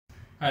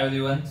Hi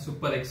everyone,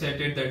 super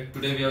excited that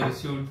today we have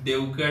received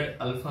Devgad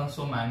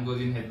Alphonso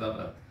mangoes in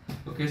Hyderabad.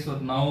 Okay, so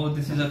now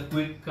this is a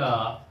quick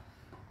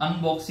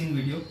unboxing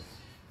video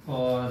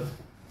for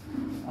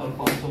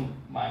Alphonso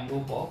mango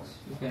box.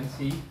 You can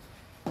see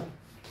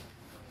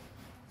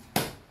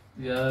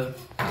here.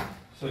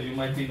 So you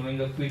might be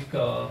knowing a quick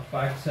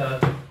facts are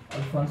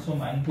Alphonso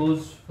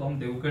mangoes from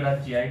Devgad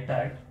are GI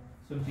tagged.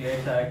 So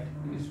GI tag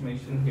is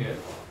mentioned here.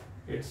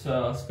 It's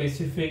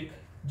specific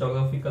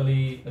geographical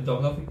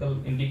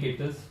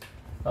indicators.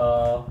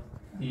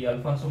 The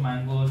Alphonso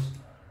mangoes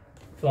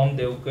from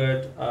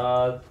Devgad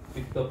are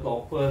with the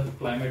proper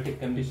climatic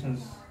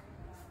conditions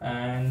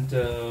and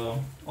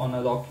on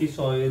a rocky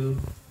soil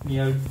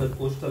near the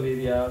coastal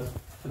areas.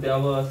 So they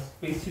have a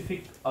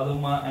specific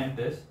aroma and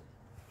taste.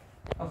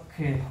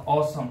 Okay,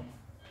 awesome.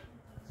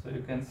 So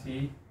you can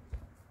see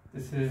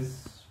this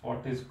is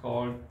what is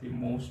called the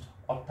most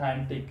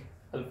authentic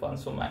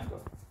Alphonso mango.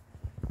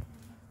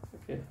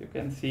 Okay, you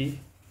can see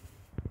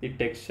the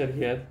texture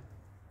here.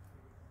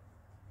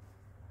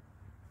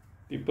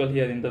 People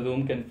here in the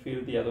room can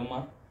feel the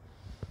aroma.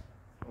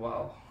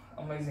 Wow,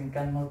 amazing.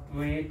 Cannot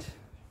wait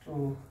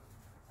to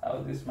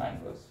have these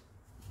mangoes.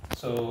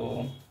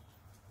 So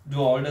do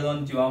order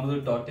on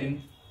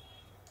Jeevamrut.in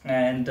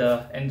and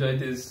enjoy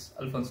these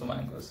Alphonso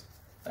mangoes.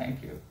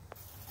 Thank you.